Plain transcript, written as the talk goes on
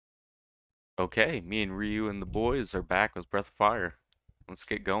Okay, me and Ryu and the boys are back with Breath of Fire. Let's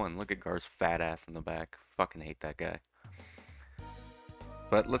get going. Look at Gar's fat ass in the back. Fucking hate that guy.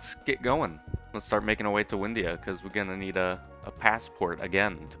 But let's get going. Let's start making our way to Windia, because we're gonna need a passport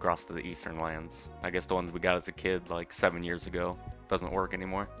again to cross to the Eastern Lands. I guess the ones we got as a kid like 7 years ago doesn't work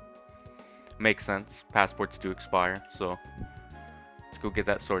anymore. Makes sense. Passports do expire, so let's go get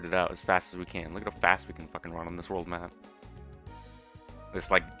that sorted out as fast as we can. Look at how fast we can fucking run on this world map. It's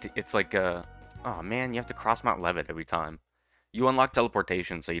like oh man, you have to cross Mount Levitt every time. You unlock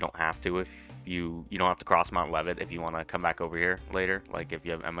teleportation, so you don't have to if you don't have to cross Mount Levitt if you want to come back over here later, like if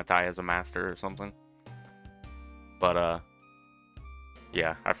you have Ematai as a master or something. But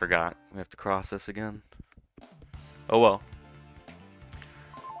yeah, I forgot. We have to cross this again. Oh well.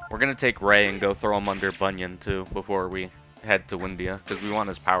 We're gonna take Ray and go throw him under Bunyan too before we head to Windia, because we want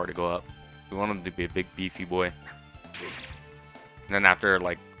his power to go up. We want him to be a big beefy boy. And then after,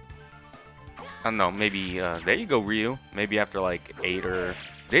 like, I don't know, maybe, there you go, Ryu. Maybe after, like, 8 or...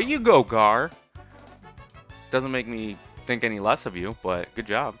 There you go, Gar! Doesn't make me think any less of you, but good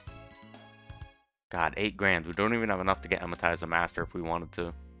job. God, 8 grand. We don't even have enough to get Ematai as a master if we wanted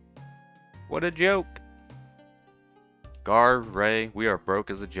to. What a joke! Gar, Ray, we are broke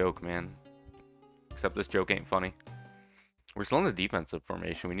as a joke, man. Except this joke ain't funny. We're still in the defensive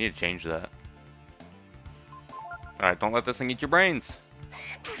formation. We need to change that. Alright, don't let this thing eat your brains.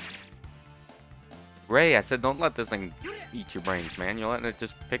 Ray, I said don't let this thing eat your brains, man. You're letting it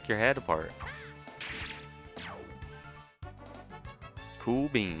just pick your head apart. Cool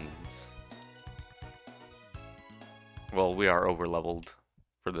beans. Well, we are over-leveled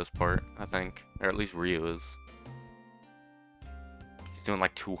for this part, I think. Or at least Ryu is. He's doing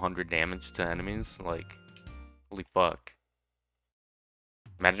like 200 damage to enemies. Like, holy fuck.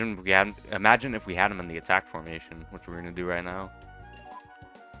 Imagine if we had him in the attack formation, which we're gonna do right now.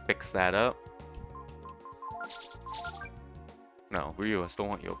 Fix that up. No, Ryu, I still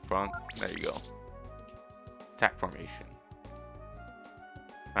want you up front. There you go. Attack formation.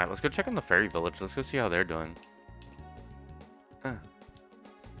 Alright, let's go check on the fairy village. Let's go see how they're doing. The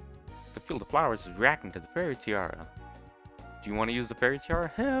field of flowers is reacting to the fairy tiara. Do you want to use the fairy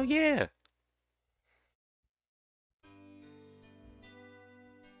tiara? Hell yeah!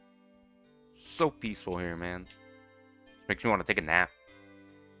 So peaceful here, man. Makes me want to take a nap.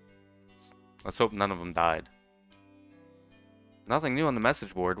 Let's hope none of them died. Nothing new on the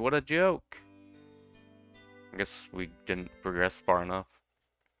message board. What a joke. I guess we didn't progress far enough.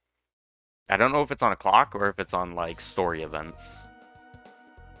 I don't know if it's on a clock or if it's on, like, story events.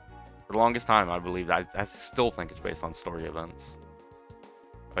 For the longest time, I believed. I still think it's based on story events.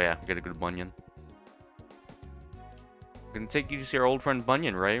 Oh yeah, get a good Bunyan. Gonna take you to see our old friend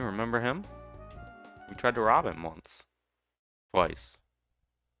Bunyan, Ray. Remember him? We tried to rob him once. Twice.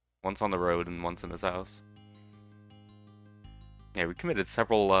 Once on the road and once in his house. Yeah, we committed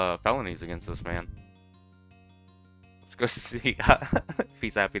several felonies against this man. Let's go see if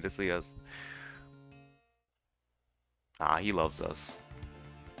he's happy to see us. Ah, he loves us.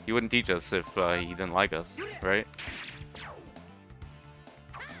 He wouldn't teach us if he didn't like us, right?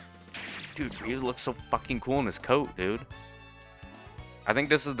 Dude, Ryu looks so fucking cool in his coat, dude. I think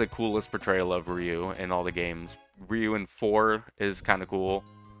this is the coolest portrayal of Ryu in all the games. Ryu in 4 is kind of cool.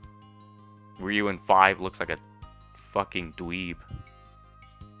 Ryu in 5 looks like a fucking dweeb.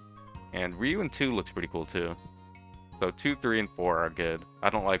 And Ryu in 2 looks pretty cool too. So 2, 3, and 4 are good. I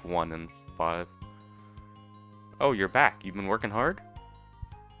don't like 1 and 5. Oh, you're back. You've been working hard?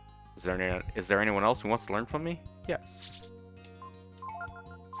 Is there anyone else who wants to learn from me? Yes.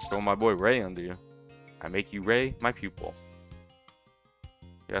 Throw my boy Ray under you. I make you Ray my pupil.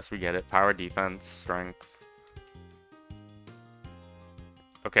 Yes, we get it. Power, defense, strength.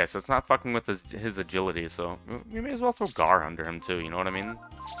 Okay, so it's not fucking with his agility, so we may as well throw Gar under him too, you know what I mean?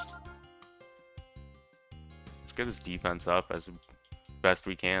 Let's get his defense up as best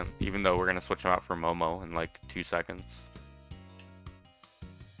we can, even though we're gonna switch him out for Momo in like 2 seconds.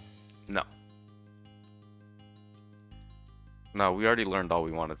 No. No, we already learned all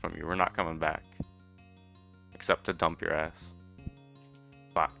we wanted from you. We're not coming back. Except to dump your ass.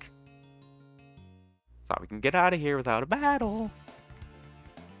 Fuck. Thought we can get out of here without a battle.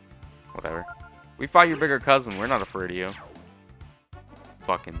 Whatever. We fought your bigger cousin. We're not afraid of you.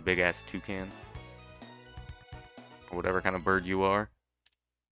 Fucking big ass toucan. Or whatever kind of bird you are.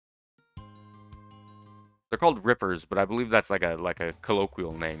 They're called rippers, but I believe that's like a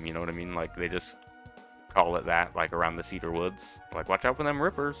colloquial name, you know what I mean? Like they just call it that, like around the cedar woods. Like, watch out for them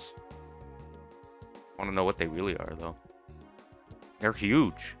rippers. I want to know what they really are, though. They're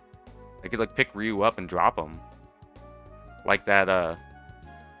huge. They could like pick Ryu up and drop him. Like that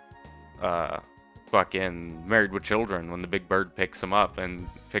fucking Married with Children when the big bird picks him up and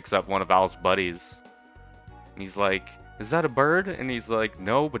picks up one of Al's buddies. And he's like, "Is that a bird?" And he's like,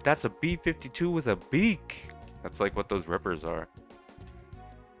 "No, but that's a B-52 with a beak." That's like what those rippers are.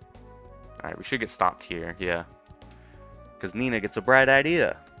 Alright, we should get stopped here, yeah. Because Nina gets a bright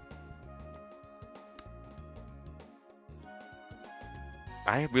idea.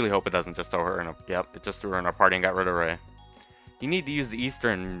 I really hope it doesn't just throw her in a... Yep, it just threw her in our party and got rid of Ray. You need to use the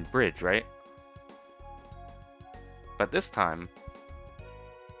eastern bridge, right? But this time,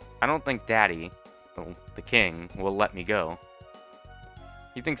 I don't think Daddy, well, the king, will let me go.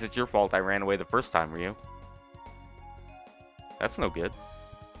 He thinks it's your fault I ran away the first time, Ryu. That's no good.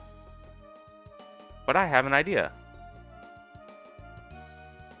 But I have an idea.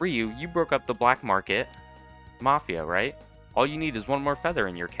 Ryu, you broke up the black market mafia, right? All you need is one more feather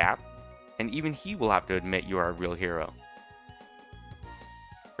in your cap, and even he will have to admit you are a real hero.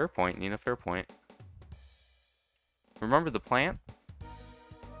 Fair point, Nina, fair point. Remember the plant?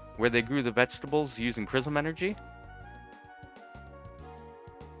 Where they grew the vegetables using Chrism energy?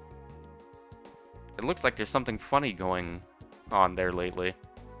 It looks like there's something funny going on there lately.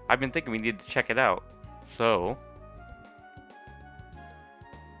 I've been thinking we need to check it out. So,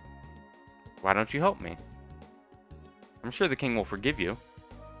 why don't you help me? I'm sure the king will forgive you.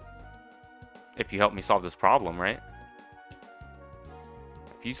 If you help me solve this problem, right?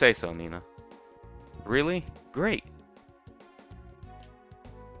 If you say so, Nina. Really? Great.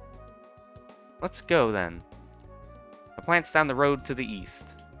 Let's go, then. The plant's down the road to the east.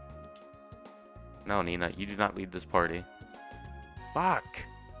 No, Nina, you do not lead this party. Fuck.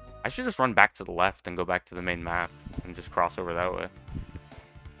 I should just run back to the left and go back to the main map and just cross over that way.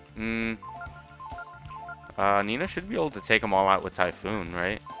 Nina should be able to take them all out with Typhoon,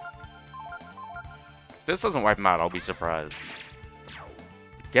 right? If this doesn't wipe them out, I'll be surprised.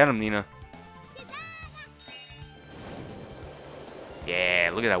 Get him, Nina.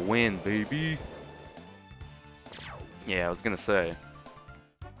 Yeah, look at that wind, baby. Yeah, I was gonna say.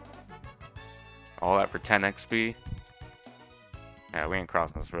 All that for 10 XP. Yeah, we ain't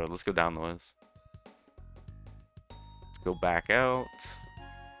crossing this road. Let's go down the list. Let's go back out.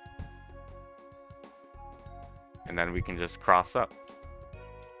 And then we can just cross up.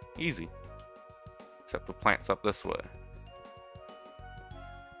 Easy. Except the plant's up this way.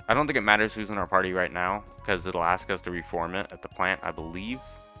 I don't think it matters who's in our party right now, because it'll ask us to reform it at the plant, I believe.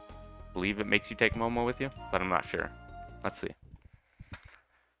 I believe it makes you take Momo with you, but I'm not sure. Let's see.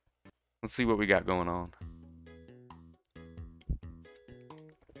 Let's see what we got going on.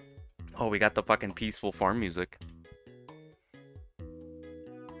 Oh, we got the fucking peaceful farm music.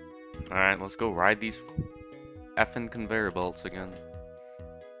 Alright, let's go ride these effing conveyor belts again.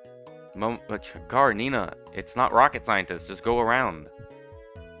 Gar, Nina, it's not rocket scientists, just go around.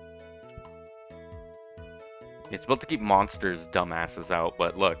 It's built to keep monsters' dumbasses out,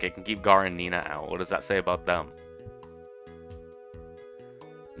 but look, it can keep Gar and Nina out. What does that say about them?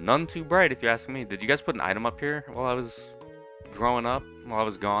 None too bright, if you ask me. Did you guys put an item up here while I was growing up, while I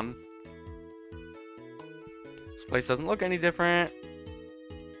was gone? This place doesn't look any different.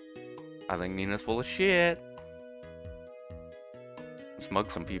 I think Nina's full of shit.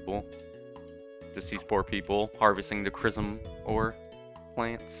 Smug some people. Just these poor people harvesting the Chrism ore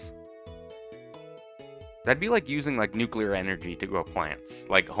plants. That'd be like using like nuclear energy to grow plants,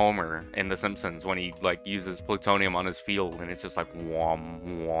 like Homer in The Simpsons when he like uses plutonium on his field and it's just like whom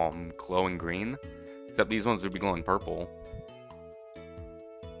whom glowing green. Except these ones would be glowing purple.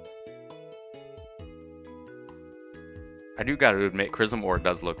 I do gotta admit, Chrism ore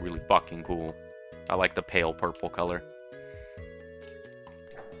does look really fucking cool. I like the pale purple color.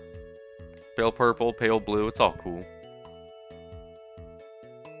 Pale purple, pale blue, it's all cool.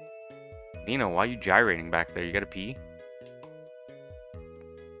 Nina, why are you gyrating back there? You gotta pee?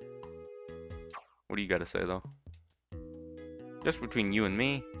 What do you gotta say, though? Just between you and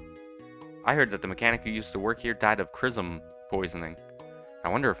me, I heard that the mechanic who used to work here died of Chrism poisoning. I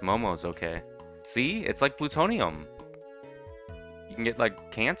wonder if Momo's okay. See? It's like plutonium. You can get,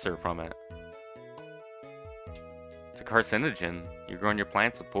 like, cancer from it. It's a carcinogen. You're growing your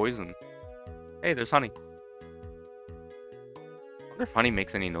plants with poison. Hey, there's honey. I wonder if honey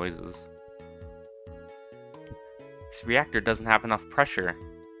makes any noises. This reactor doesn't have enough pressure.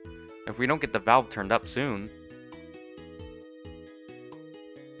 If we don't get the valve turned up soon...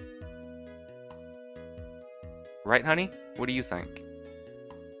 Right, honey? What do you think?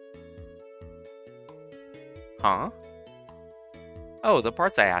 Huh? Oh, the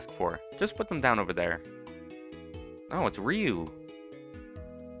parts I asked for. Just put them down over there. Oh, it's Ryu.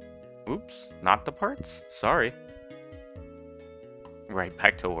 Oops, not the parts? Sorry. Right,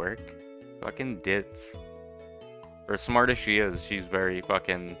 back to work. Fucking ditz. For as smart as she is, she's very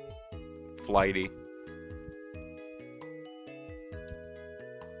fucking flighty.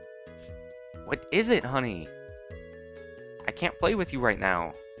 What is it, honey? I can't play with you right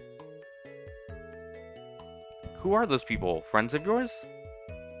now. Who are those people? Friends of yours?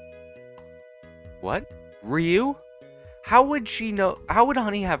 What? Ryu? How would she know? How would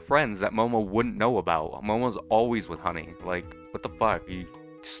Honey have friends that Momo wouldn't know about? Momo's always with Honey. Like, what the fuck? Are you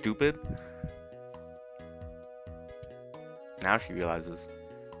stupid? Now she realizes.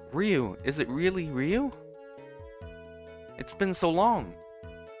 Ryu, is it really Ryu? It's been so long.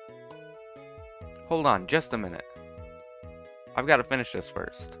 Hold on, just a minute. I've got to finish this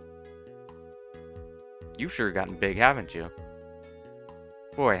first. You've sure gotten big, haven't you?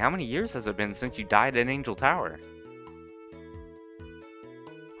 Boy, how many years has it been since you died in Angel Tower?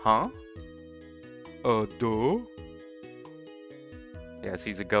 Huh? Duh? Yes,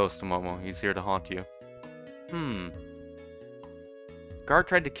 he's a ghost, Momo. He's here to haunt you. Gar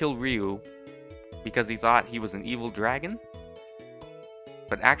tried to kill Ryu because he thought he was an evil dragon?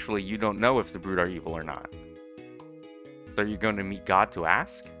 But actually, you don't know if the Brood are evil or not. So are you going to meet God to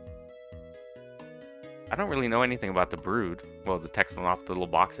ask? I don't really know anything about the Brood. Well, the text went off the little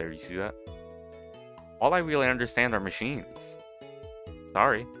box there, you see that? All I really understand are machines.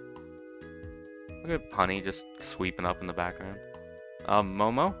 Sorry. Look at Honey just sweeping up in the background.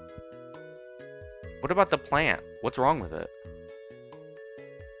 Momo? What about the plant? What's wrong with it?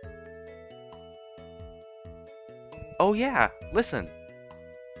 Oh yeah, listen.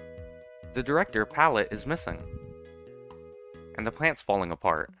 The director, Palette, is missing. And the plant's falling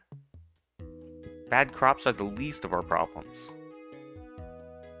apart. Bad crops are the least of our problems.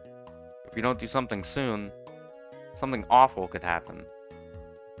 If we don't do something soon, something awful could happen.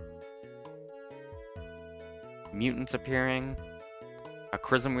 Mutants appearing, a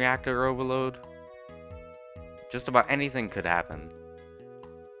Chrism reactor overload. Just about anything could happen.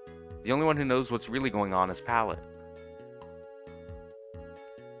 The only one who knows what's really going on is Palette.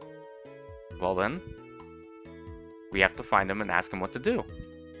 Well then, we have to find him and ask him what to do.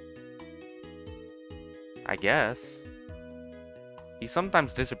 I guess. He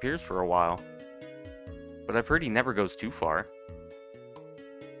sometimes disappears for a while. But I've heard he never goes too far.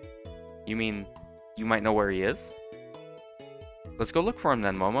 You mean, you might know where he is? Let's go look for him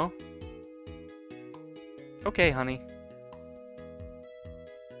then, Momo. Okay, honey.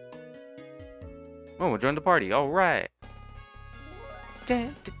 Momo, join the party. Alright.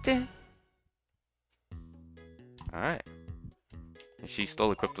 Alright. Is she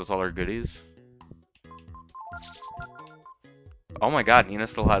still equipped with all her goodies? Oh my god, Nina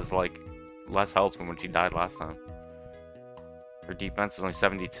still has, like, less health from when she died last time. Her defense is only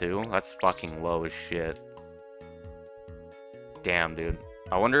 72? That's fucking low as shit. Damn, dude.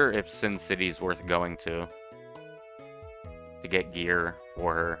 I wonder if Sin City's worth going to get gear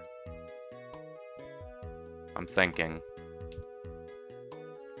for her. I'm thinking.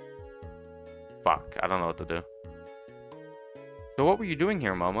 Fuck, I don't know what to do. So what were you doing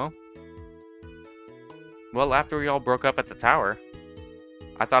here, Momo? Well, after we all broke up at the tower,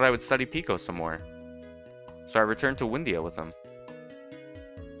 I thought I would study Pico some more. So I returned to Windia with him.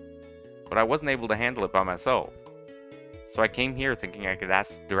 But I wasn't able to handle it by myself. So I came here thinking I could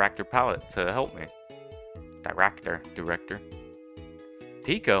ask Director Palette to help me. Director.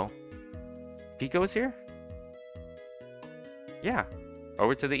 Pico? Pico is here? Yeah,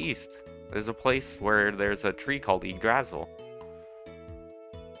 over to the east. There's a place where there's a tree called Yggdrasil.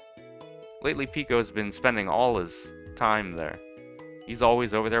 Lately, Pico has been spending all his time there. He's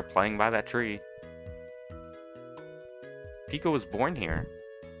always over there playing by that tree. Pico was born here,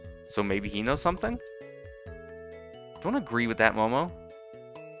 so maybe he knows something? Don't agree with that, Momo.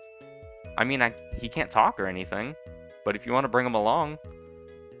 I mean, he can't talk or anything, but if you want to bring him along,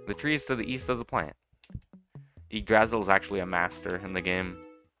 the tree is to the east of the plant. Yggdrasil is actually a master in the game,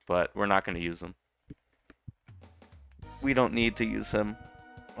 but we're not going to use him. We don't need to use him.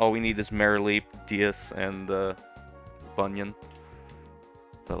 All we need is Marileap, Dias, and Bunyan.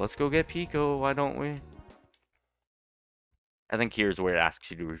 But let's go get Pico, why don't we? I think here's where it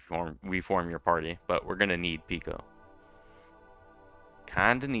asks you to reform your party, but we're gonna need Pico.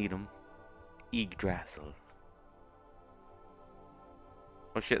 Kinda need him. Yggdrasil.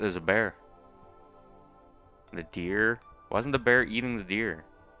 Oh shit, there's a bear. The deer? Why isn't the bear eating the deer?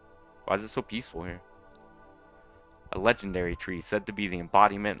 Why is it so peaceful here? A legendary tree said to be the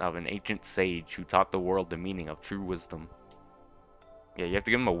embodiment of an ancient sage who taught the world the meaning of true wisdom. Yeah, you have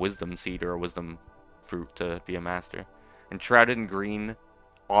to give him a wisdom seed or a wisdom fruit to be a master. Enshrouded in green,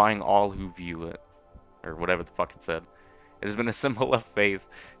 awing all who view it. Or whatever the fuck it said. It has been a symbol of faith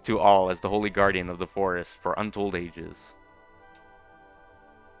to all as the holy guardian of the forest for untold ages.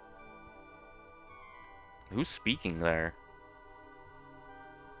 Who's speaking there?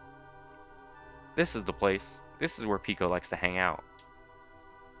 This is the place. This is where Pico likes to hang out.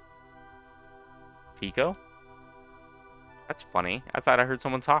 Pico? That's funny. I thought I heard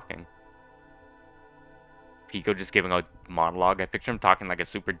someone talking. Pico just giving a monologue. I picture him talking like a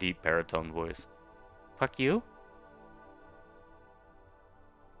super deep baritone voice. Fuck you?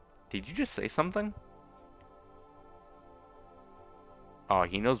 Did you just say something? Oh,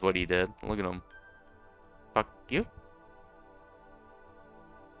 he knows what he did. Look at him. Fuck you?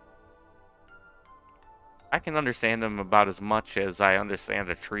 I can understand him about as much as I understand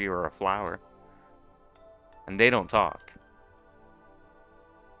a tree or a flower. And they don't talk.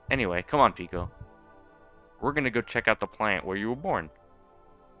 Anyway, come on, Pico. We're gonna go check out the plant where you were born.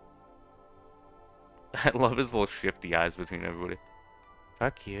 I love his little shifty eyes between everybody.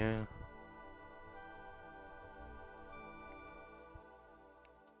 Fuck you.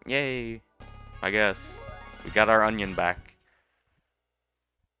 Yay. I guess. We got our onion back.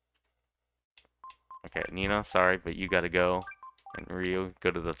 Okay, Nina, sorry, but you gotta go. And Ryu,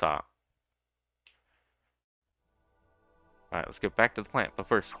 go to the top. Alright, let's get back to the plant. But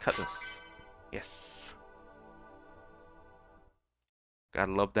first, cut this. Yes.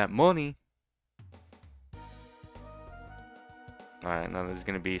 Gotta love that money. Alright, now there's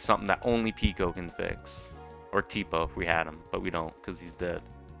gonna be something that only Pico can fix. Or Tipo if we had him, but we don't, because he's dead.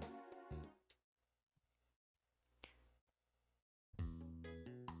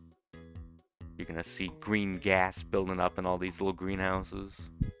 You're gonna see green gas building up in all these little greenhouses.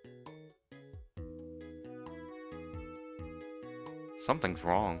 Something's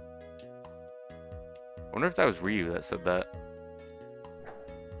wrong. I wonder if that was Ryu that said that.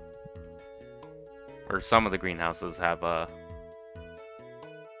 Or some of the greenhouses have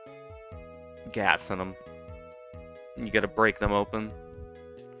gas in them. You gotta break them open.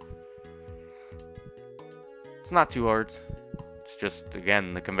 It's not too hard. It's just,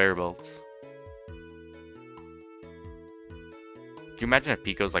 again, the conveyor belts. Do you imagine if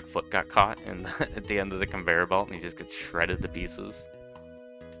Pico's like foot got caught and at the end of the conveyor belt and he just gets shredded to pieces?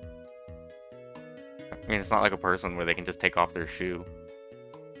 I mean, it's not like a person where they can just take off their shoe.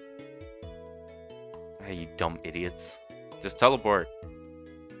 Hey, you dumb idiots. Just teleport.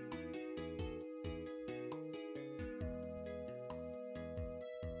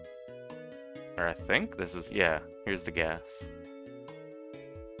 Or I think this is, yeah, here's the gas.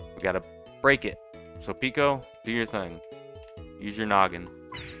 We gotta break it. So Pico, do your thing. Use your noggin.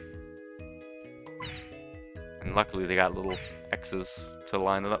 And luckily they got little X's to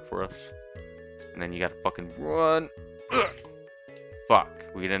line it up for us. And then you gotta fucking run. Ugh. Fuck,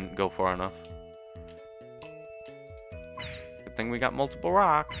 we didn't go far enough. Good thing we got multiple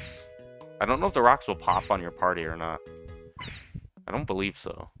rocks. I don't know if the rocks will pop on your party or not. I don't believe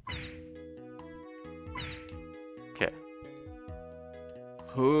so. Okay.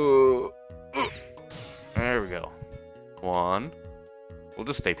 There we go. One. We'll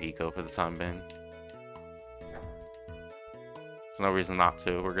just stay Pico for the time being. There's no reason not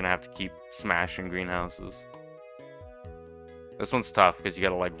to. We're gonna have to keep smashing greenhouses. This one's tough because you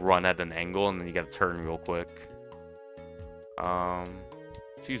gotta like run at an angle and then you gotta turn real quick.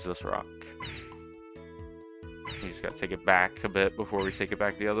 Let's use this rock. You just gotta take it back a bit before we take it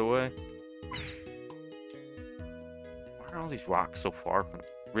back the other way. Why are all these rocks so far from...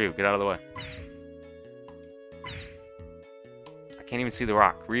 Ryu, get out of the way. I can't even see the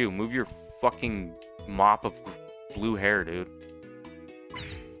rock. Ryu, move your fucking mop of blue hair, dude.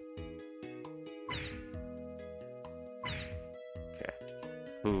 Okay.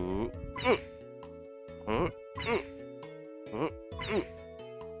 Ooh.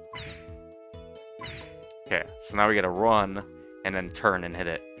 Okay, so now we gotta run and then turn and hit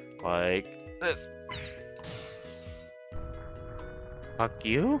it. Like this. Fuck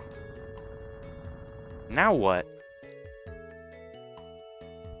you? Now what?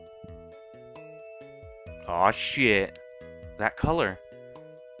 Aw, shit. That color.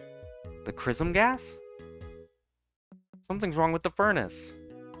 The chrism gas? Something's wrong with the furnace.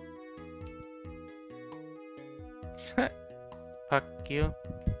 Fuck you.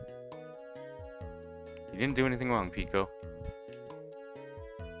 You didn't do anything wrong, Pico.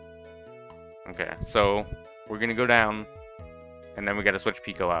 Okay, so we're gonna go down, and then we gotta switch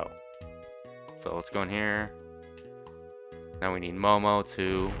Pico out. So let's go in here. Now we need Momo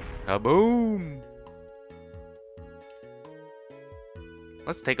to kaboom!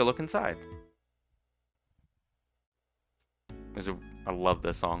 Let's take a look inside. I love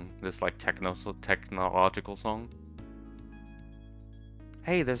this song. This like technological song.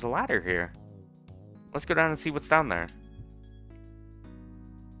 Hey, there's a ladder here. Let's go down and see what's down there.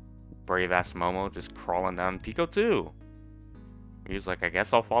 Brave ass Momo just crawling down Pico too. He was like, I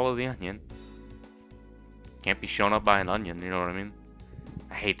guess I'll follow the onion. Can't be shown up by an onion, you know what I mean?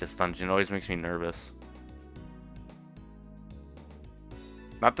 I hate this dungeon, it always makes me nervous.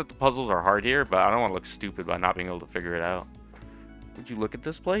 Not that the puzzles are hard here, but I don't want to look stupid by not being able to figure it out. Would you look at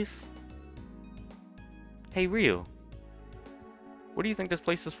this place? Hey Ryu, what do you think this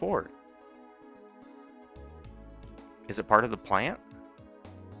place is for? Is it part of the plant?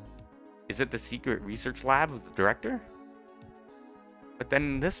 Is it the secret research lab of the director? But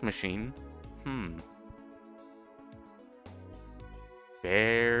then this machine,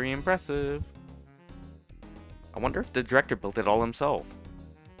 very impressive. I wonder if the director built it all himself.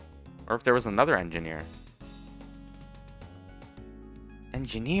 Or if there was another engineer.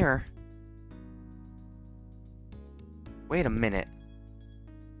 Engineer? Wait a minute.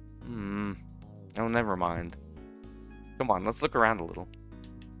 Oh, never mind. Come on, let's look around a little.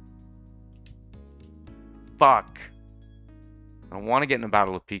 Fuck. I don't want to get in a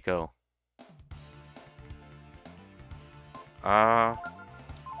battle with Pico. Fuck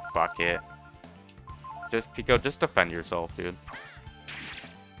it. Just, Pico, just defend yourself, dude.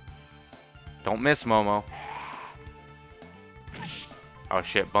 Don't miss, Momo. Oh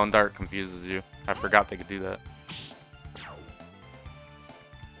shit, Bone Dart confuses you. I forgot they could do that.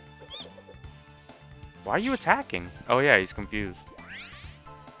 Why are you attacking? Oh yeah, he's confused.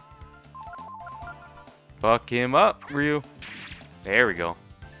 Fuck him up, Ryu. There we go.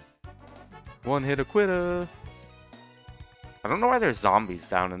 One hit a quitter. I don't know why there's zombies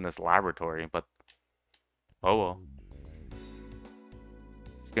down in this laboratory, but oh well.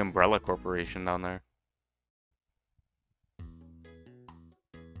 It's the Umbrella Corporation down there.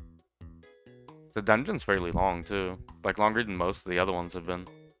 The dungeon's fairly long too. Like longer than most of the other ones have been.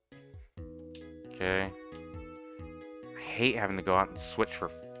 Okay. I hate having to go out and switch for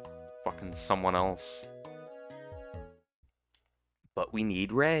fucking someone else. But we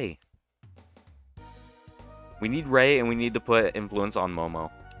need Ray. We need Ray and we need to put influence on Momo.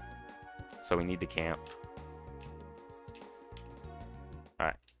 So we need to camp.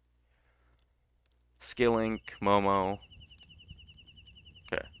 Alright. Skill Link, Momo.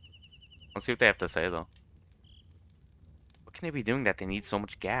 Okay. Let's see what they have to say though. What can they be doing that they need so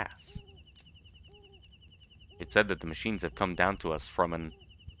much gas? It said that the machines have come down to us from an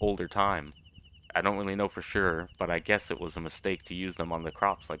older time. I don't really know for sure, but I guess it was a mistake to use them on the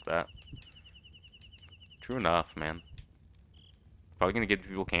crops like that. True enough, man. Probably gonna give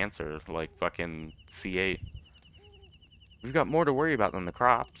people cancer, like fucking C8. We've got more to worry about than the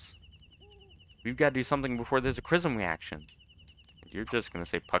crops. We've got to do something before there's a Chrism reaction. You're just gonna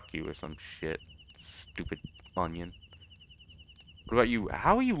say "puck you" or some shit. Stupid onion. What about you?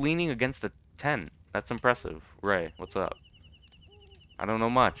 How are you leaning against a tent? That's impressive. Ray, what's up? I don't know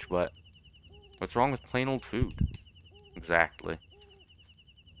much, but what's wrong with plain old food? Exactly.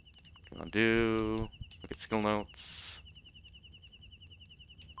 What do you want to do? Look at skill notes.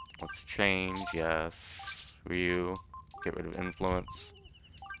 Let's change, yes. Ryu. Get rid of influence.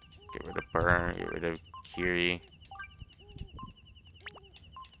 Get rid of burn. Get rid of Kiri.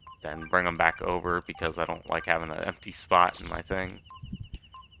 Then bring them back over because I don't like having an empty spot in my thing.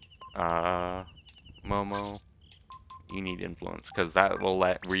 Momo. You need influence because that will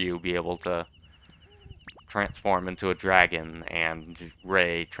let Ryu be able to transform into a dragon and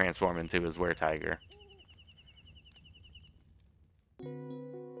Ray transform into his were-tiger.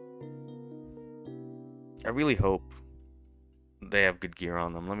 I really hope they have good gear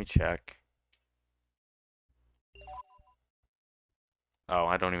on them. Let me check. Oh,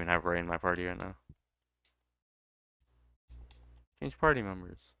 I don't even have Ray in my party right now. Change party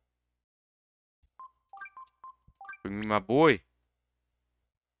members. Bring me my boy.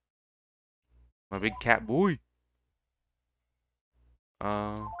 My big cat boy.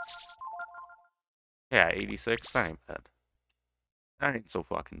 Yeah, 86. That ain't bad. That ain't so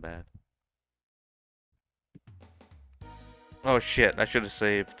fucking bad. Oh shit, I should have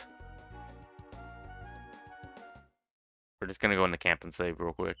saved. We're just gonna go into camp and save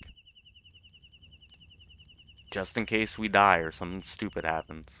real quick. Just in case we die or something stupid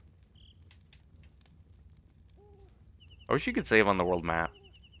happens. I wish you could save on the world map.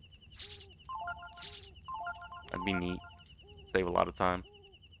 That'd be neat. Save a lot of time.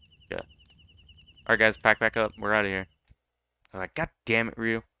 Yeah. Alright guys, pack back up. We're out of here. I'm like, God damn it,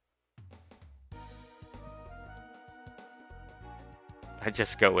 Ryu. I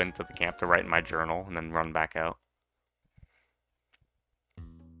just go into the camp to write in my journal and then run back out.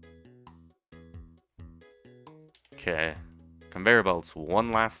 Okay. Conveyor belts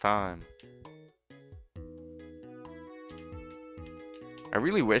one last time. I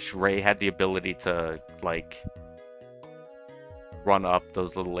really wish Ray had the ability to, like, run up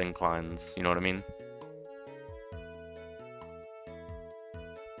those little inclines. You know what I mean?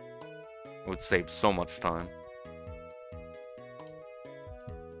 It would save so much time.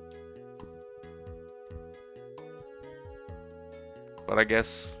 But I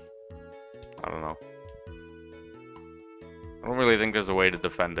guess, I don't know. I don't really think there's a way to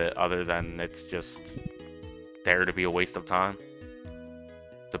defend it other than it's just there to be a waste of time.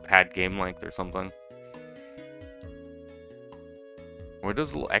 To pad game length or something. Where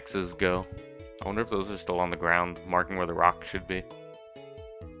does little X's go? I wonder if those are still on the ground, marking where the rock should be.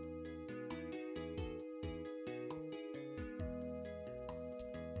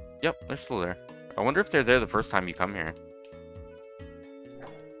 Yep, they're still there. I wonder if they're there the first time you come here.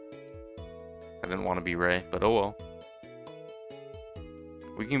 I didn't want to be Ray, but oh well.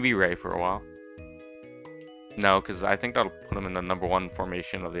 We can be Ray for a while. No, because I think that'll put him in the #1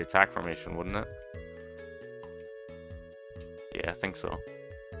 formation of the attack formation, wouldn't it? Yeah, I think so.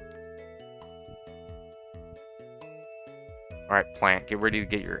 Alright, Plant, get ready to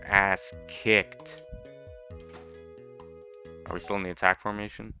get your ass kicked. Are we still in the attack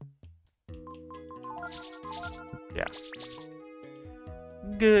formation? Yeah.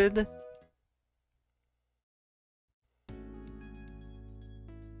 Good.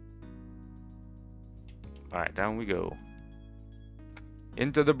 Alright, down we go.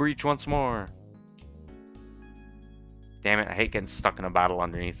 Into the breach once more. Damn it, I hate getting stuck in a battle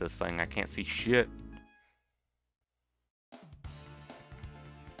underneath this thing. I can't see shit.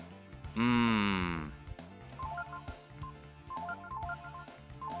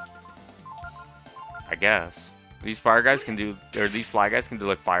 I guess. These fire guys can do, or these fly guys can do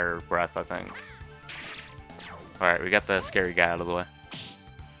like fire breath, I think. Alright, we got the scary guy out of the way.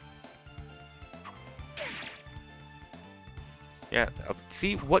 Yeah,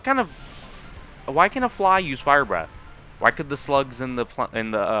 see, what kind of... Why can a fly use fire breath? Why could the slugs in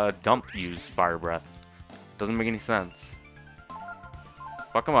the dump use fire breath? Doesn't make any sense.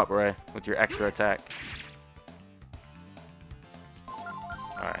 Fuck him up, Ray, with your extra attack.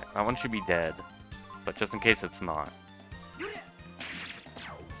 Alright, that one should be dead. But just in case it's not.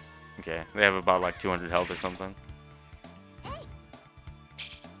 Okay, they have about like 200 health or something.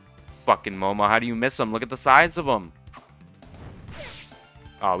 Fucking Momo, how do you miss them? Look at the size of them.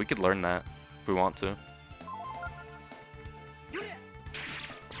 Oh, we could learn that if we want to.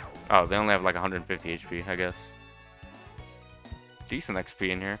 Oh, they only have like 150 HP, I guess. Decent XP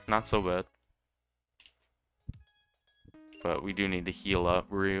in here. Not so bad. But we do need to heal up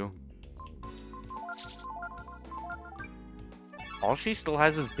Ryu. All she still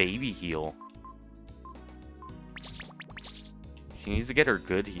has is baby heal. She needs to get her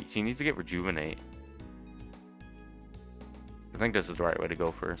good heal. She needs to get rejuvenate. I think this is the right way to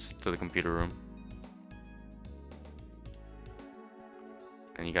go first, to the computer room.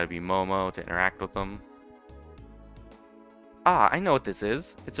 And you gotta be Momo to interact with them. Ah, I know what this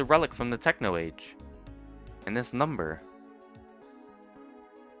is. It's a relic from the Techno Age. And this number.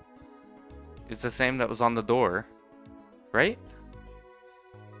 It's the same that was on the door. Right?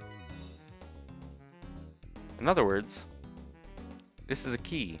 In other words, this is a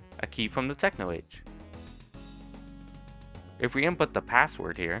key from the Techno Age. If we input the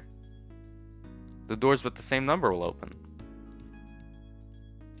password here, the doors with the same number will open.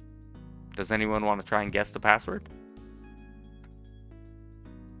 Does anyone want to try and guess the password?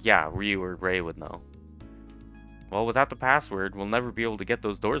 Yeah, Ryu or Ray would know. Well, without the password, we'll never be able to get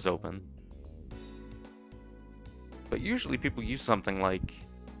those doors open. But usually people use something like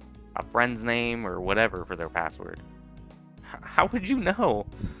a friend's name or whatever for their password. How would you know?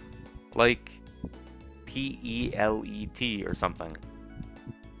 Like PELET or something.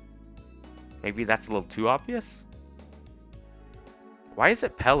 Maybe that's a little too obvious? Why is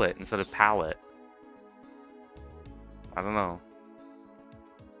it pellet instead of pallet? I don't know.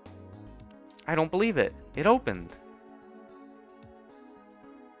 I don't believe it. It opened.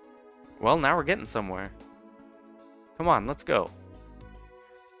 Well, now we're getting somewhere. Come on, let's go.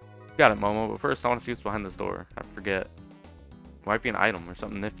 Got it, Momo, but first I want to see what's behind this door. I forget. Might be an item or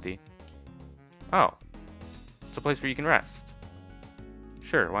something nifty. Oh. It's a place where you can rest.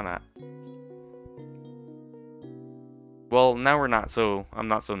 Sure, why not? Well, now we're not so... I'm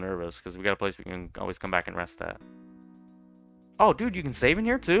not so nervous, because we got a place we can always come back and rest at. Oh, dude, you can save in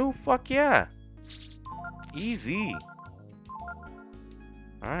here too? Fuck yeah. Easy.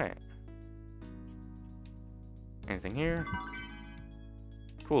 Alright. Anything here?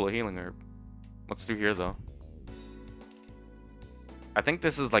 Cool, a healing herb. What's through here, though? I think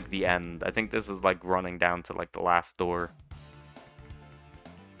this is like the end. I think this is like running down to like the last door.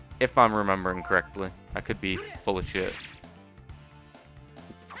 If I'm remembering correctly. I could be full of shit.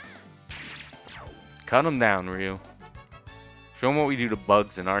 Cut him down, Ryu. Show him what we do to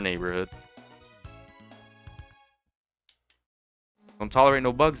bugs in our neighborhood. Don't tolerate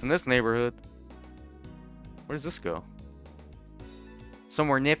no bugs in this neighborhood. Where does this go?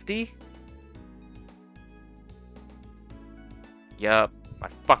 Somewhere nifty? Yup. I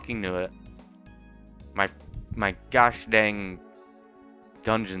fucking knew it. My gosh dang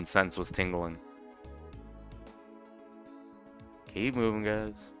dungeon sense was tingling. Keep moving,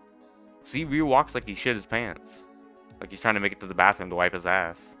 guys. See, Ryu walks like he shit his pants. Like he's trying to make it to the bathroom to wipe his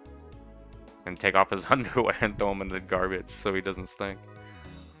ass. And take off his underwear and throw them in the garbage so he doesn't stink.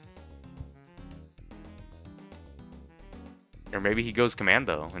 Or maybe he goes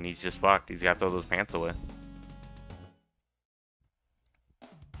commando and he's just fucked. He's got to throw those pants away.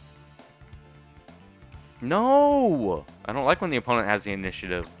 No! I don't like when the opponent has the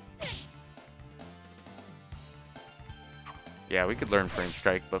initiative. Yeah, we could learn frame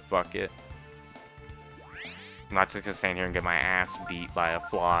strike, but fuck it. I'm not just gonna stand here and get my ass beat by a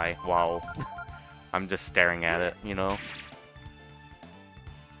fly while I'm just staring at it, you know?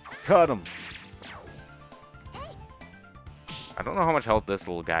 Cut him! I don't know how much health this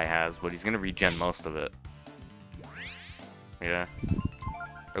little guy has, but he's gonna regen most of it. Yeah.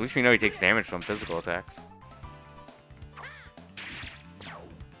 Or at least we know he takes damage from physical attacks.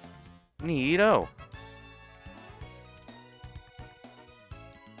 Neato!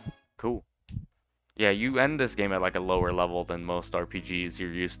 Cool. Yeah, you end this game at like a lower level than most RPGs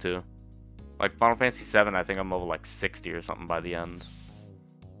you're used to. Like Final Fantasy VII, I think I'm level like 60 or something by the end.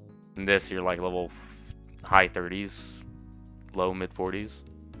 In this, you're like level high 30s, low mid 40s.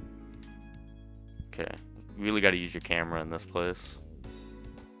 Okay, you really got to use your camera in this place.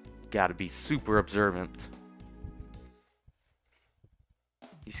 You got to be super observant.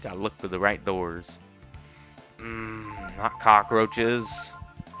 You just got to look for the right doors. Not cockroaches.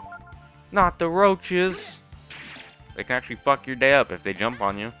 Not the roaches. They can actually fuck your day up if they jump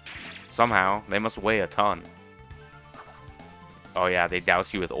on you. Somehow. They must weigh a ton. Oh yeah, they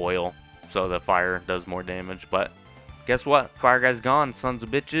douse you with oil. So the fire does more damage. But guess what? Fire guy's gone, sons of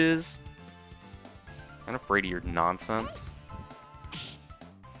bitches. I'm afraid of your nonsense.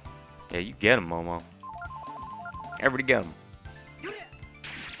 Yeah, you get him, Momo. Everybody get him.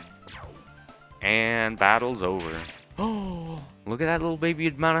 And battle's over. Oh, look at that little baby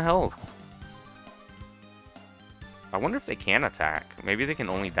amount of health. I wonder if they can attack. Maybe they can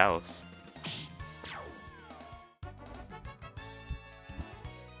only douse.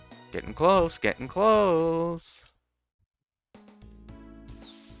 Getting close, getting close.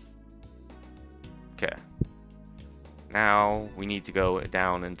 Okay. Now we need to go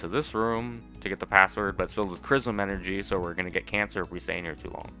down into this room to get the password, but it's filled with Chrism energy, so we're gonna get cancer if we stay in here too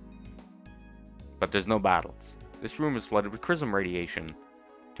long. But there's no battles. This room is flooded with Chrism radiation.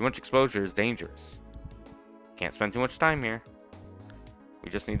 Too much exposure is dangerous. Can't spend too much time here.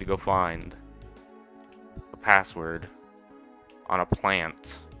 We just need to go find the password on a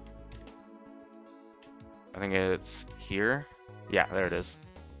plant. I think it's here. Yeah, there it is.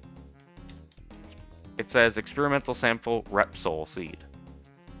 It says experimental sample Repsol seed.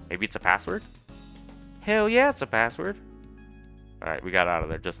 Maybe it's a password? Hell yeah, it's a password. Alright, we got out of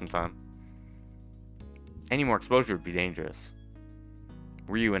there just in time. Any more exposure would be dangerous.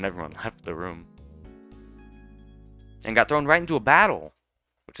 Ryu and everyone left the room. And got thrown right into a battle,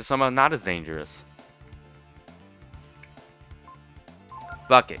 which is somehow not as dangerous.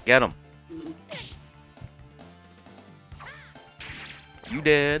 Fuck it, get him. You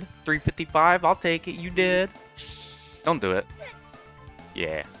did. 355, I'll take it, you did. Don't do it.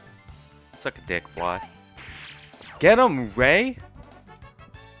 Yeah. Suck a dick, fly. Get him, Ray!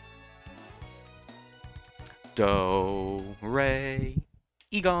 Do, Ray,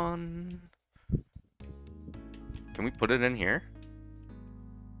 Egon. Can we put it in here?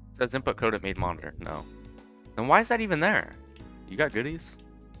 It says input code at main monitor. No. Then why is that even there? You got goodies?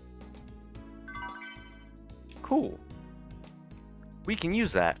 Cool. We can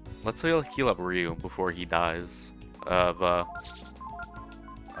use that. Let's heal up Ryu before he dies of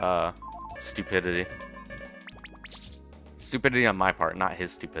stupidity. Stupidity on my part, not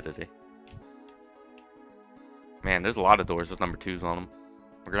his stupidity. Man, there's a lot of doors with number 2s on them.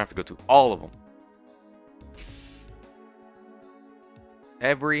 We're gonna have to go through all of them.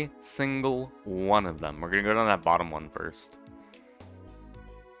 Every single one of them. We're gonna go down that bottom one first.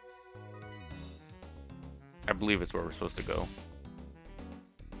 I believe it's where we're supposed to go.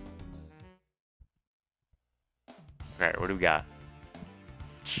 Okay, what do we got?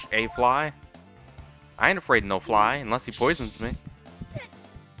 A fly? I ain't afraid of no fly, unless he poisons me.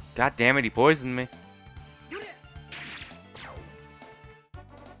 God damn it, he poisoned me.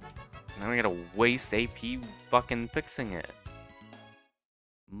 Now we gotta waste AP fucking fixing it.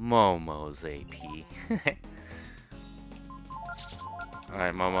 Momo's AP.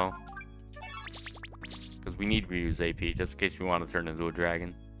 Alright, Momo. Because we need Ryu's AP, just in case we want to turn into a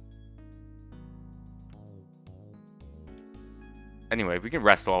dragon. Anyway, we can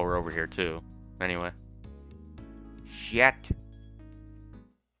rest while we're over here, too. Anyway. Shit.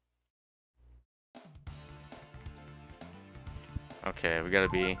 Okay, we gotta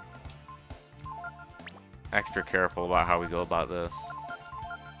be extra careful about how we go about this.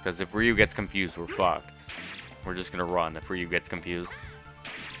 Because if Ryu gets confused, we're fucked. We're just gonna run if Ryu gets confused.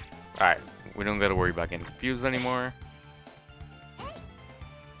 Alright, we don't gotta worry about getting confused anymore.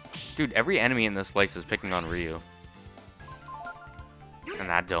 Dude, every enemy in this place is picking on Ryu.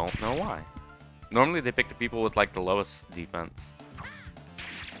 And I don't know why. Normally they pick the people with like the lowest defense.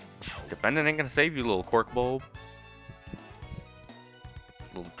 Defending ain't gonna save you, little cork bulb.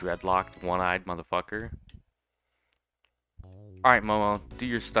 Little dreadlocked, one-eyed motherfucker. Alright, Momo, do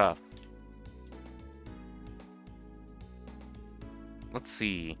your stuff. Let's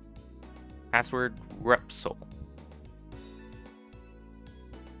see. Password Repsol.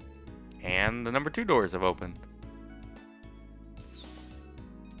 And the number 2 doors have opened.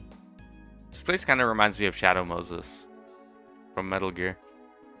 This place kind of reminds me of Shadow Moses from Metal Gear.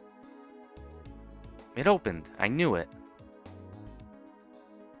 It opened. I knew it.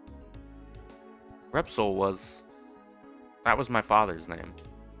 Repsol was... That was my father's name.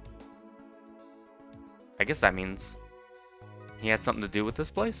 I guess that means he had something to do with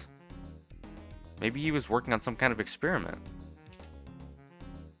this place? Maybe he was working on some kind of experiment.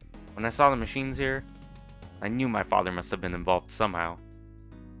 When I saw the machines here, I knew my father must have been involved somehow.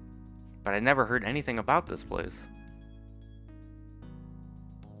 But I never heard anything about this place.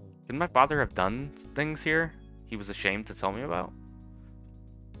 Could my father have done things here he was ashamed to tell me about?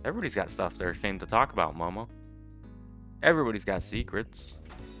 Everybody's got stuff they're ashamed to talk about, Momo. Everybody's got secrets.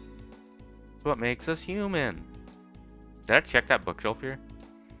 It's what makes us human. Did I check that bookshelf here?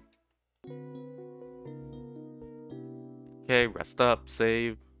 Okay, rest up,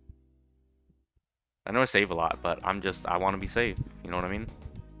 save. I know I save a lot, but I want to be safe. You know what I mean?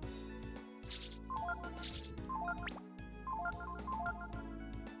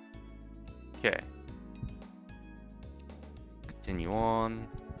 Okay. Continue on.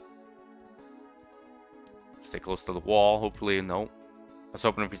 Stay close to the wall. Hopefully, no. I was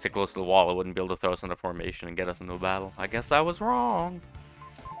hoping if we stay close to the wall, it wouldn't be able to throw us into formation and get us into a battle. I guess I was wrong.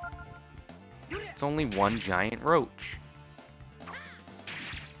 It's only one giant roach.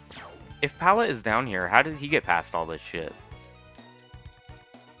 If Pallet is down here, how did he get past all this shit?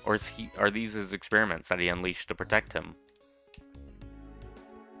 Or are these his experiments that he unleashed to protect him?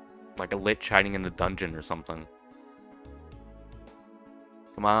 Like a lich hiding in the dungeon or something.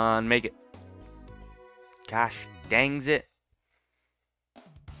 Come on, make it. Gosh, dangs it.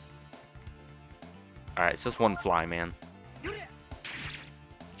 Alright, it's just one fly, man.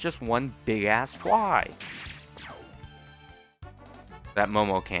 It's just one big-ass fly. That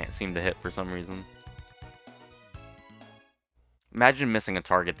Momo can't seem to hit for some reason. Imagine missing a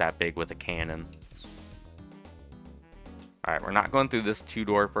target that big with a cannon. Alright, we're not going through this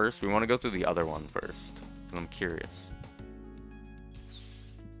 2-door first. We want to go through the other one first. Because I'm curious.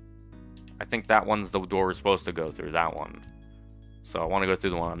 I think that one's the door we're supposed to go through. That one. So I want to go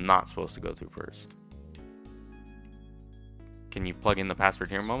through the one I'm not supposed to go through first. Can you plug in the password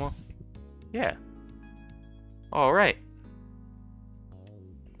here, Momo? Yeah. Alright.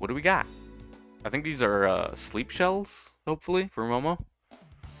 What do we got? I think these are sleep shells, hopefully, for Momo.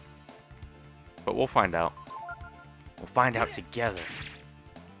 But we'll find out. We'll find out together.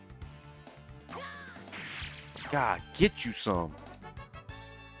 God, get you some.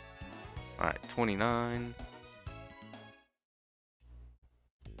 Alright, 29.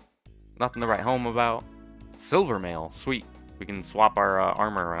 Nothing to write home about. Silver mail, sweet. We can swap our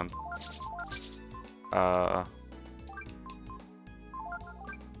armor around.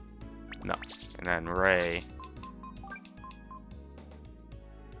 No. And then Ray.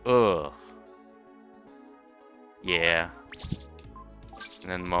 Ugh. Yeah.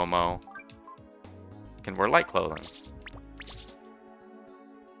 And then Momo can wear light clothing.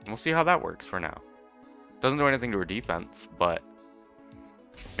 We'll see how that works for now. Doesn't do anything to her defense, but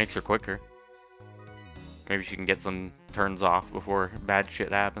makes her quicker. Maybe she can get some turns off before bad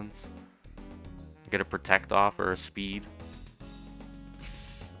shit happens. Get a protect off or a speed.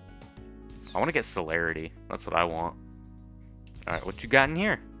 I want to get celerity. That's what I want. Alright, what you got in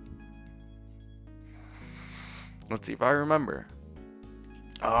here? Let's see if I remember.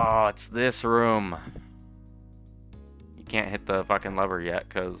 Oh, it's this room. You can't hit the fucking lever yet,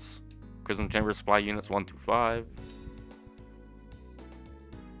 because Prism Chamber Supply Units 1 through 5.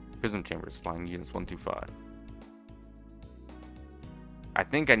 Prism Chamber Supplying Units 1 through 5. I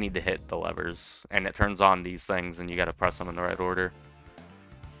think I need to hit the levers, and it turns on these things, and you gotta press them in the right order.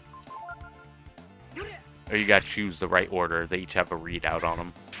 Or you gotta choose the right order. They each have a readout on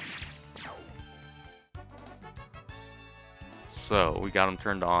them. So, we got them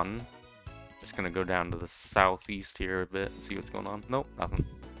turned on. Just gonna go down to the southeast here a bit and see what's going on. Nope, nothing.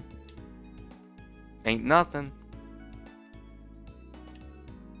 Ain't nothing.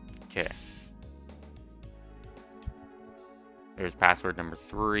 Okay. There's password number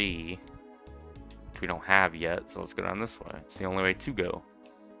 3, which we don't have yet, so let's go down this way. It's the only way to go.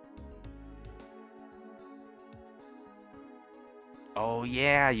 Oh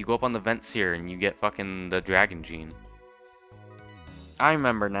yeah, you go up on the vents here and you get fucking the dragon gene. I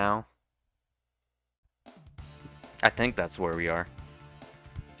remember now. I think that's where we are.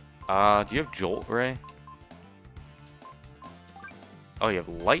 Do you have Jolt, Ray? Oh, you have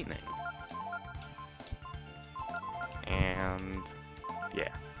Lightning. And...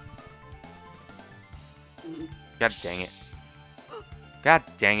 yeah. God dang it. God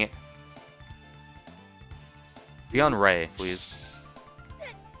dang it. Be on Ray, please.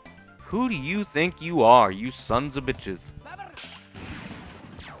 Who do you think you are, you sons of bitches?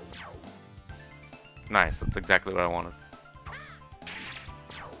 Nice, that's exactly what I wanted.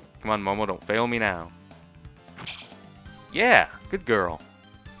 Come on, Momo, don't fail me now. Yeah, good girl.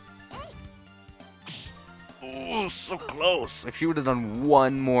 Oh, so close. If she would have done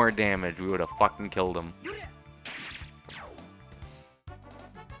one more damage, we would have fucking killed him.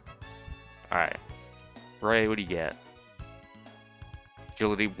 Alright. Ray, what do you get?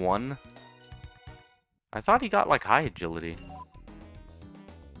 Agility 1? I thought he got, like, high agility.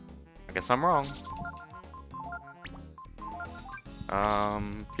 I guess I'm wrong.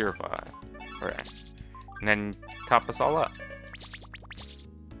 Purify. Alright. And then top us all up.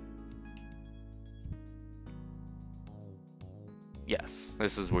 Yes,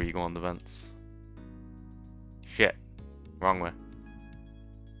 this is where you go on the vents. Shit. Wrong way.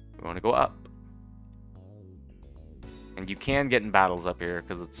 We want to go up. And you can get in battles up here,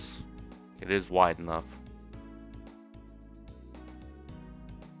 because it is wide enough.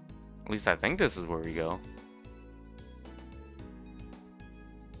 At least I think this is where we go.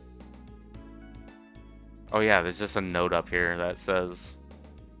 Oh yeah, there's just a note up here that says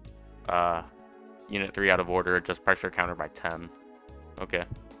Unit 3 out of order, adjust pressure counter by 10. Okay.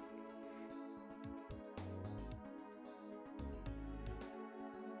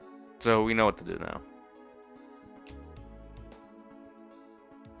 So we know what to do now.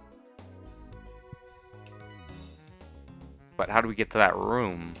 But how do we get to that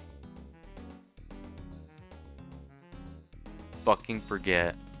room? Fucking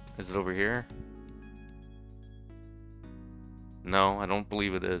forget. Is it over here? No, I don't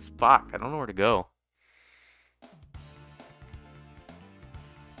believe it is. Fuck, I don't know where to go.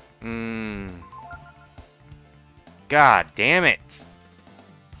 God damn it.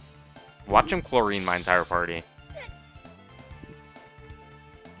 Watch him chlorine my entire party.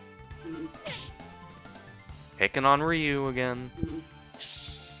 Picking on Ryu again.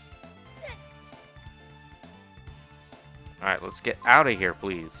 Alright, let's get out of here,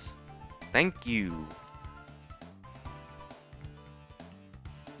 please. Thank you.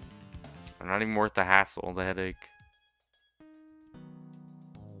 I'm not even worth the hassle, the headache.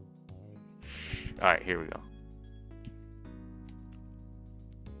 Alright, here we go.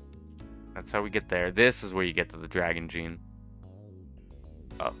 That's how we get there. This is where you get to the dragon gene.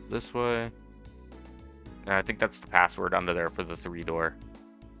 Up this way. And I think that's the password under there for the 3-door.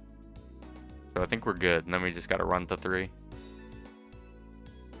 So I think we're good. And then we just gotta run to 3.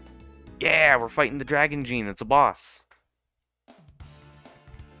 Yeah, we're fighting the dragon gene. It's a boss.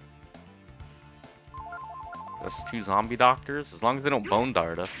 That's 2 zombie doctors. As long as they don't bone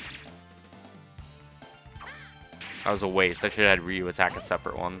dart us. That was a waste. I should have had Ryu attack a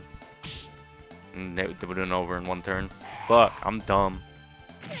separate one. And it would have been over in 1 turn. Fuck, I'm dumb.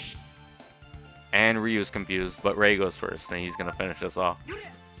 And Ryu's confused, but Ray goes first, and he's gonna finish us off.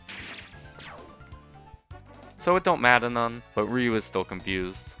 So it don't matter none, but Ryu is still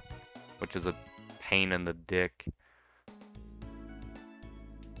confused. Which is a pain in the dick.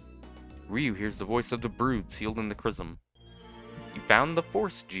 Ryu hears the voice of the brood sealed in the chrism. You found the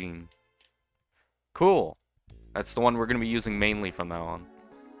force gene. Cool. That's the one we're gonna be using mainly from now on.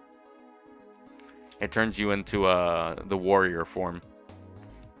 It turns you into the warrior form,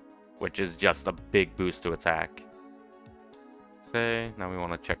 which is just a big boost to attack. Say, now we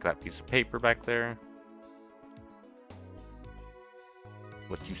want to check that piece of paper back there.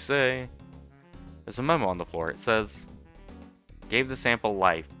 What you say? There's a memo on the floor. It says, gave the sample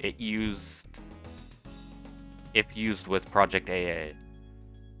life. If used with Project AA.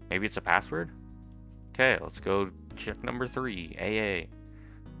 Maybe it's a password? Okay, let's go check number 3, AA.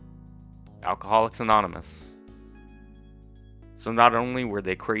 Alcoholics Anonymous. So not only were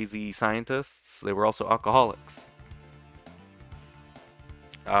they crazy scientists, they were also alcoholics.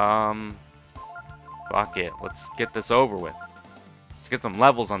 Fuck it. Let's get this over with. Let's get some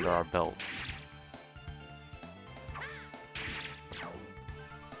levels under our belts.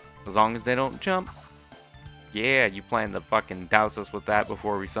 As long as they don't jump. Yeah, you plan to fucking douse us with that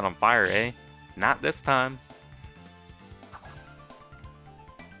before we set on fire, eh? Not this time.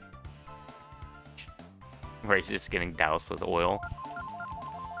 Where he's just getting doused with oil.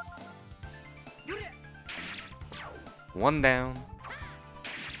 1 down.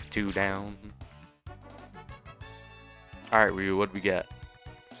 2 down. Alright, Ryu, what'd we get?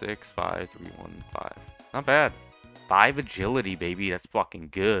 6, 5, 3, 1, 5. Not bad. 5 agility, baby. That's fucking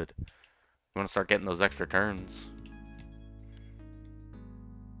good. You want to start getting those extra turns.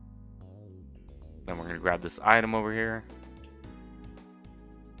 Then we're going to grab this item over here.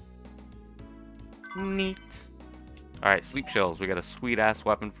 Neat. Alright, sleep shells. We got a sweet-ass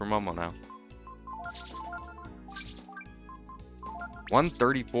weapon for Momo now.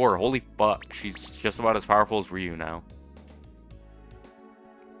 134. Holy fuck. She's just about as powerful as Ryu now.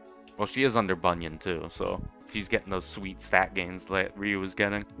 Well, she is under Bunyan, too, so she's getting those sweet stat gains that Ryu was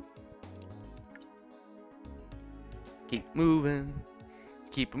getting. Keep moving.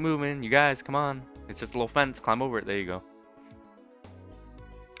 Keep moving. You guys, come on. It's just a little fence. Climb over it. There you go.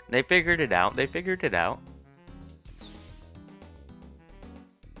 They figured it out. They figured it out.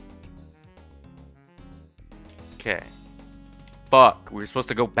 Okay. Fuck. We were supposed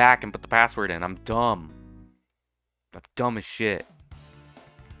to go back and put the password in. I'm dumb. I'm dumb as shit.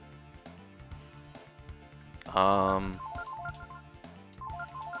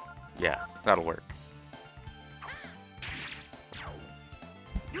 Yeah, that'll work.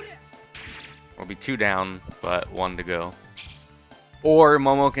 We'll be 2 down, but 1 to go. Or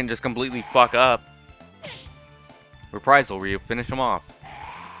Momo can just completely fuck up. Reprisal, Ryu. Finish him off.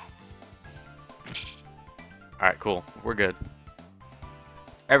 Alright, cool. We're good.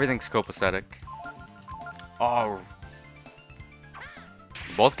 Everything's copacetic. Oh.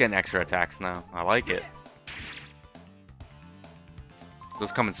 We're both getting extra attacks now. I like it.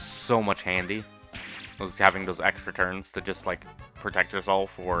 Those come in so much handy. Those having those extra turns to just like protect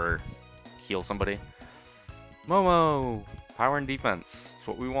yourself or heal somebody. Momo! Power and defense. That's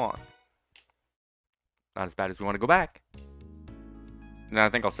what we want. Not as bad as we want to go back. And I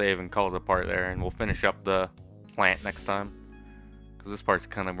think I'll save and call it a part there, and we'll finish up the plant next time. Because this part's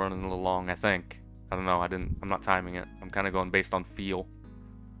kind of running a little long, I think. I don't know, I'm not timing it. I'm kind of going based on feel.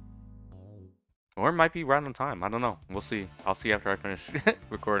 Or it might be right on time, I don't know. We'll see. I'll see after I finish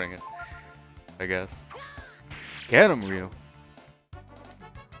recording it, I guess. Get him, Ryu!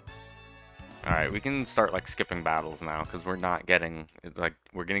 Alright, we can start like skipping battles now, because we're not getting, like,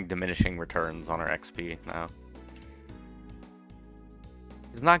 we're getting diminishing returns on our XP now.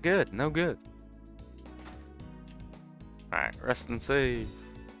 It's not good, no good. Alright, rest and save.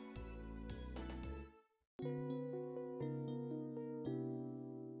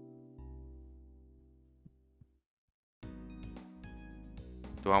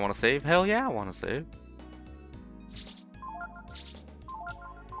 Do I want to save? Hell yeah, I want to save.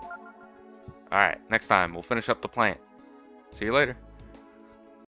 Alright, next time we'll finish up the plant. See you later.